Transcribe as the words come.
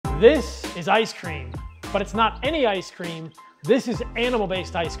This is ice cream, but it's not any ice cream. This is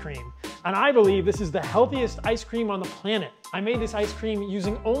animal-based ice cream. And I believe this is the healthiest ice cream on the planet. I made this ice cream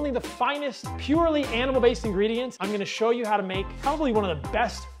using only the finest, purely animal-based ingredients. I'm gonna show you how to make probably one of the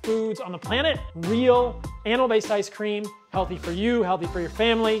best foods on the planet. Real animal-based ice cream, healthy for you, healthy for your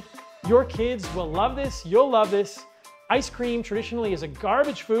family. Your kids will love this, you'll love this. Ice cream traditionally is a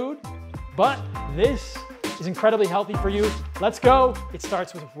garbage food, but this is incredibly healthy for you. Let's go. It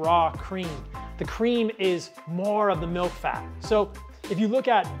starts with raw cream. The cream is more of the milk fat. So if you look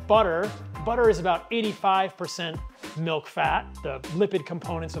at butter, butter is about 85% milk fat, the lipid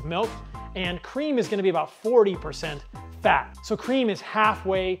components of milk, and cream is gonna be about 40% fat. So cream is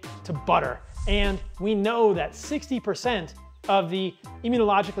halfway to butter. And we know that 60% of the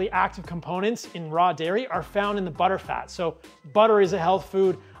immunologically active components in raw dairy are found in the butter fat. So butter is a health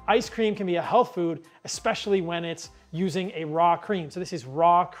food. Ice cream can be a health food, especially when it's using a raw cream. So this is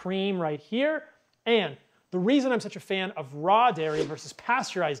raw cream right here. And the reason I'm such a fan of raw dairy versus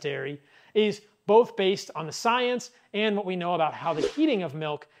pasteurized dairy is both based on the science and what we know about how the heating of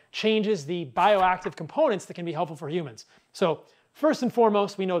milk changes the bioactive components that can be helpful for humans. So first and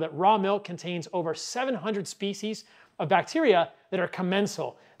foremost, we know that raw milk contains over 700 species of bacteria that are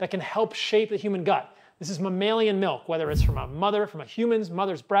commensal, that can help shape the human gut. This is mammalian milk, whether it's from a mother, from a human's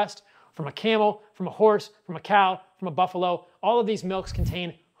mother's breast, from a camel, from a horse, from a cow, from a buffalo. All of these milks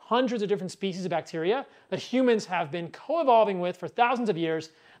contain hundreds of different species of bacteria that humans have been co-evolving with for thousands of years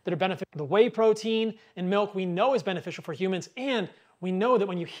that are beneficial. The whey protein in milk we know is beneficial for humans, and we know that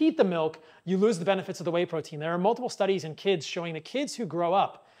when you heat the milk, you lose the benefits of the whey protein. There are multiple studies in kids showing that kids who grow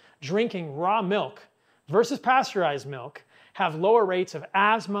up drinking raw milk versus pasteurized milk have lower rates of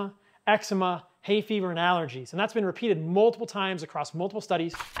asthma, eczema, hay fever, and allergies. And that's been repeated multiple times across multiple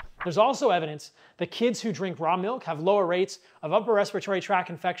studies. There's also evidence that kids who drink raw milk have lower rates of upper respiratory tract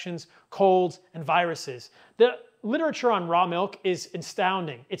infections, colds, and viruses. The literature on raw milk is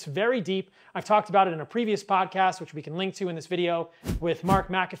astounding. It's very deep. I've talked about it in a previous podcast, which we can link to in this video, with Mark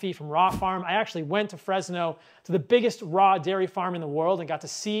McAfee from Raw Farm. I actually went to Fresno, to the biggest raw dairy farm in the world, and got to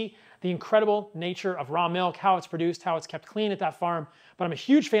see the incredible nature of raw milk, how it's produced, how it's kept clean at that farm. But I'm a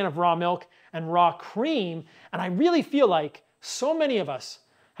huge fan of raw milk and raw cream, and I really feel like so many of us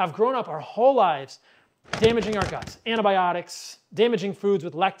have grown up our whole lives damaging our guts. Antibiotics, damaging foods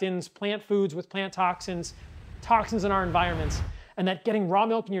with lectins, plant foods with plant toxins, toxins in our environments, and that getting raw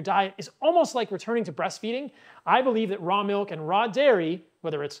milk in your diet is almost like returning to breastfeeding. I believe that raw milk and raw dairy,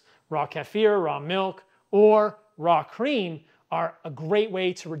 whether it's raw kefir, raw milk, or raw cream, are a great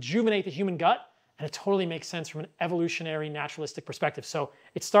way to rejuvenate the human gut, and it totally makes sense from an evolutionary, naturalistic perspective. So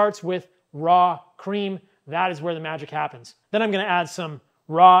it starts with raw cream. That is where the magic happens. Then I'm gonna add some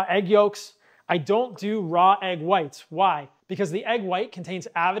raw egg yolks. I don't do raw egg whites. Why? Because the egg white contains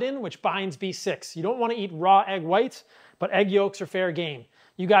avidin, which binds B6. You don't want to eat raw egg whites, but egg yolks are fair game.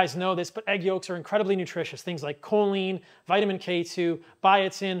 You guys know this, but egg yolks are incredibly nutritious. Things like choline, vitamin K2,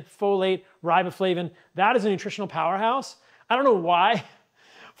 biotin, folate, riboflavin. That is a nutritional powerhouse. I don't know why,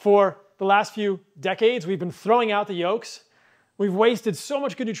 for the last few decades, we've been throwing out the yolks. We've wasted so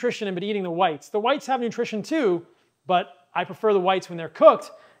much good nutrition and been eating the whites. The whites have nutrition too, but I prefer the whites when they're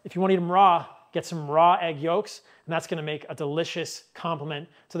cooked. If you want to eat them raw, get some raw egg yolks, and that's gonna make a delicious complement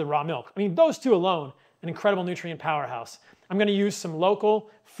to the raw milk. I mean, those two alone, an incredible nutrient powerhouse. I'm gonna use some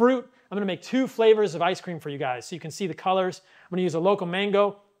local fruit. I'm gonna make 2 flavors of ice cream for you guys so you can see the colors. I'm gonna use a local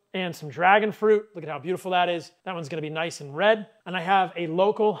mango and some dragon fruit. Look at how beautiful that is. That one's gonna be nice and red. And I have a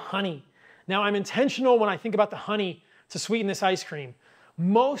local honey. Now I'm intentional when I think about the honey to sweeten this ice cream.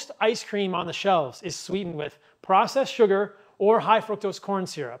 Most ice cream on the shelves is sweetened with processed sugar or high fructose corn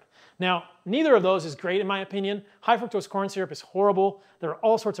syrup. Now, neither of those is great in my opinion. High fructose corn syrup is horrible. There are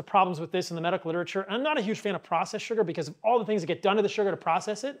all sorts of problems with this in the medical literature. And I'm not a huge fan of processed sugar because of all the things that get done to the sugar to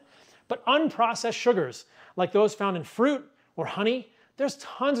process it. But unprocessed sugars, like those found in fruit or honey, there's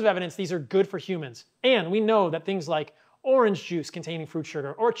tons of evidence these are good for humans. And we know that things like orange juice containing fruit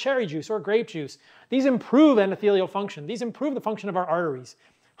sugar, or cherry juice, or grape juice, these improve endothelial function. These improve the function of our arteries.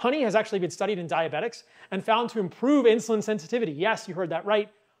 Honey has actually been studied in diabetics and found to improve insulin sensitivity. Yes, you heard that right.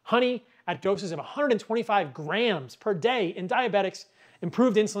 Honey at doses of 125 grams per day in diabetics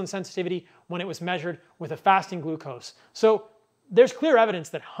improved insulin sensitivity when it was measured with a fasting glucose. So there's clear evidence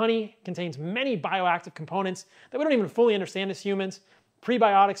that honey contains many bioactive components that we don't even fully understand as humans.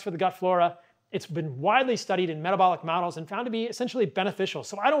 Prebiotics for the gut flora. It's been widely studied in metabolic models and found to be essentially beneficial.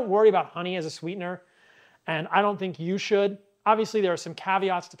 So I don't worry about honey as a sweetener, and I don't think you should. Obviously, there are some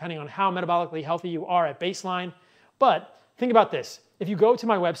caveats depending on how metabolically healthy you are at baseline. But think about this. If you go to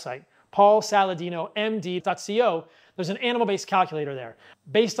my website, paulsaladinomd.co, there's an animal-based calculator there.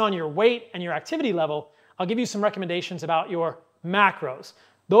 Based on your weight and your activity level, I'll give you some recommendations about your macros.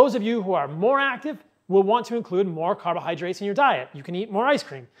 Those of you who are more active will want to include more carbohydrates in your diet. You can eat more ice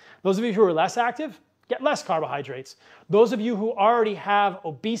cream. Those of you who are less active, get less carbohydrates. Those of you who already have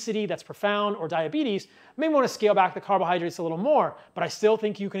obesity that's profound or diabetes may want to scale back the carbohydrates a little more, but I still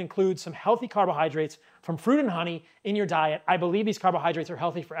think you can include some healthy carbohydrates from fruit and honey in your diet. I believe these carbohydrates are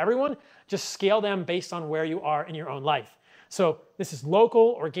healthy for everyone. Just scale them based on where you are in your own life. So this is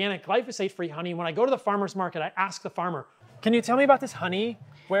local, organic, glyphosate-free honey. When I go to the farmer's market, I ask the farmer, can you tell me about this honey,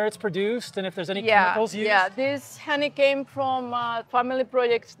 where it's produced, and if there's any chemicals used? Yeah, this honey came from family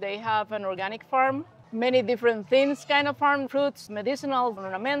projects. They have an organic farm, many different things kind of farm, fruits, medicinal,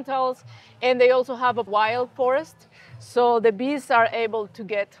 ornamentals, and they also have a wild forest. So the bees are able to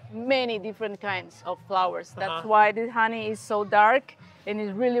get many different kinds of flowers. That's why the honey is so dark and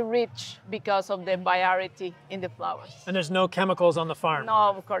is really rich because of the variety in the flowers. And there's no chemicals on the farm? No,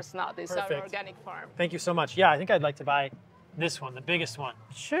 of course not. It's an organic farm. Thank you so much. Yeah, I think I'd like to buy this one, the biggest one.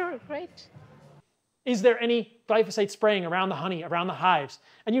 Sure, great. Is there any glyphosate spraying around the honey, around the hives?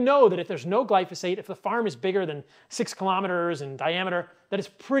 And you know that if there's no glyphosate, if the farm is bigger than 6 kilometers in diameter, that it's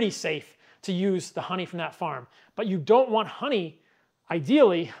pretty safe to use the honey from that farm. But you don't want honey,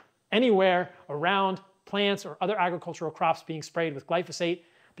 ideally, anywhere around plants or other agricultural crops being sprayed with glyphosate,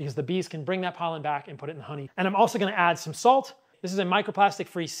 because the bees can bring that pollen back and put it in the honey. And I'm also going to add some salt. This is a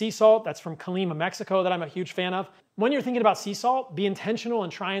microplastic-free sea salt that's from Colima, Mexico, that I'm a huge fan of. When you're thinking about sea salt, be intentional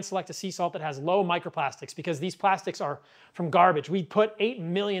and try and select a sea salt that has low microplastics, because these plastics are from garbage. We put 8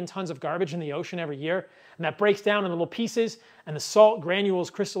 million tons of garbage in the ocean every year, and that breaks down in little pieces, and the salt granules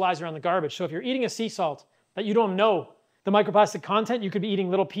crystallize around the garbage. So if you're eating a sea salt that you don't know the microplastic content, you could be eating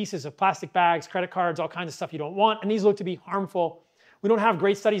little pieces of plastic bags, credit cards, all kinds of stuff you don't want, and these look to be harmful. We don't have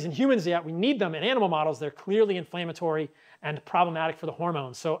great studies in humans yet. We need them in animal models. They're clearly inflammatory and problematic for the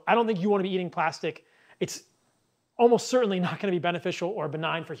hormones. So I don't think you want to be eating plastic. It's almost certainly not going to be beneficial or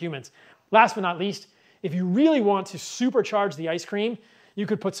benign for humans. Last but not least, if you really want to supercharge the ice cream, you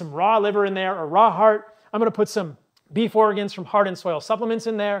could put some raw liver in there or raw heart. I'm going to put some beef organs from Heart and Soil Supplements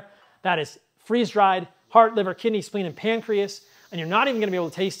in there. That is freeze-dried heart, liver, kidney, spleen, and pancreas. And you're not even going to be able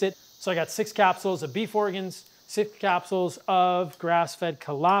to taste it. So I got 6 capsules of beef organs, 6 capsules of grass-fed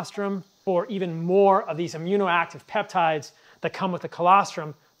colostrum, for even more of these immunoactive peptides that come with the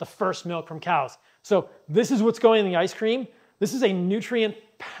colostrum, the first milk from cows. So this is what's going in the ice cream. This is a nutrient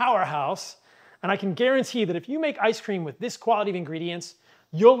powerhouse, and I can guarantee that if you make ice cream with this quality of ingredients,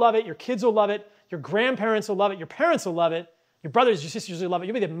 you'll love it, your kids will love it, your grandparents will love it, your parents will love it, your brothers, your sisters will love it.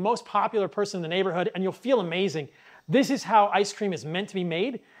 You'll be the most popular person in the neighborhood, and you'll feel amazing. This is how ice cream is meant to be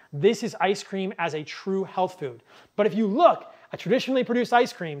made. This is ice cream as a true health food. But if you look at traditionally produced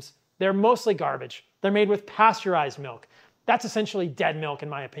ice creams, they're mostly garbage. They're made with pasteurized milk. That's essentially dead milk, in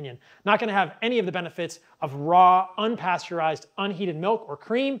my opinion. Not going to have any of the benefits of raw, unpasteurized, unheated milk or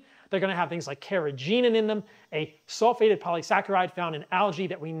cream. They're going to have things like carrageenan in them, a sulfated polysaccharide found in algae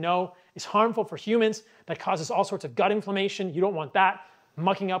that we know is harmful for humans, that causes all sorts of gut inflammation. You don't want that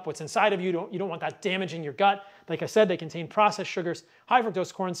mucking up what's inside of you. You don't want that damaging your gut. Like I said, they contain processed sugars, high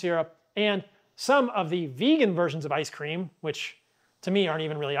fructose corn syrup, and some of the vegan versions of ice cream, which to me aren't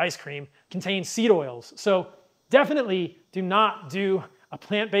even really ice cream, contain seed oils. So definitely do not do a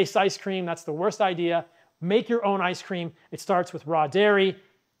plant-based ice cream. That's the worst idea. Make your own ice cream. It starts with raw dairy,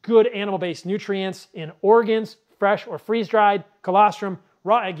 good animal-based nutrients in organs, fresh or freeze-dried, colostrum,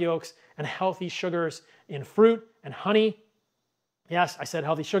 raw egg yolks, and healthy sugars in fruit and honey. Yes, I said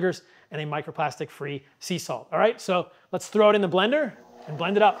healthy sugars, and a microplastic-free sea salt. All right, so let's throw it in the blender and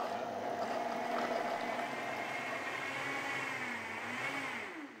blend it up.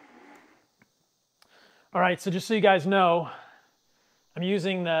 All right, so just so you guys know, I'm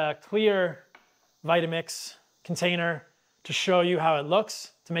using the clear Vitamix container to show you how it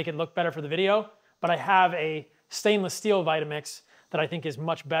looks, to make it look better for the video, but I have a stainless steel Vitamix that I think is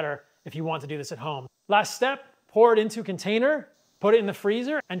much better if you want to do this at home. Last step, pour it into a container, put it in the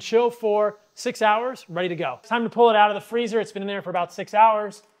freezer, and chill for 6 hours, ready to go. It's time to pull it out of the freezer. It's been in there for about 6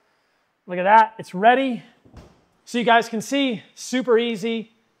 hours. Look at that, it's ready. So you guys can see, super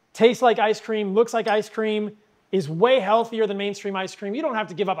easy. Tastes like ice cream, looks like ice cream, is way healthier than mainstream ice cream. You don't have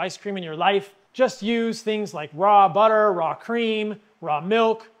to give up ice cream in your life. Just use things like raw butter, raw cream, raw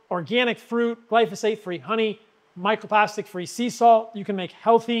milk, organic fruit, glyphosate-free honey, microplastic-free sea salt. You can make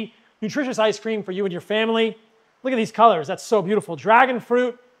healthy, nutritious ice cream for you and your family. Look at these colors, that's so beautiful. Dragon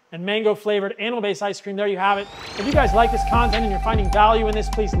fruit and mango-flavored animal-based ice cream, there you have it. If you guys like this content and you're finding value in this,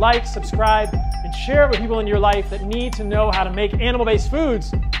 please like, subscribe, and share it with people in your life that need to know how to make animal-based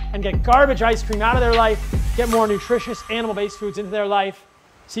foods and get garbage ice cream out of their life. get more nutritious animal-based foods into their life.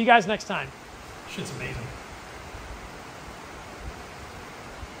 See you guys next time. Shit's amazing.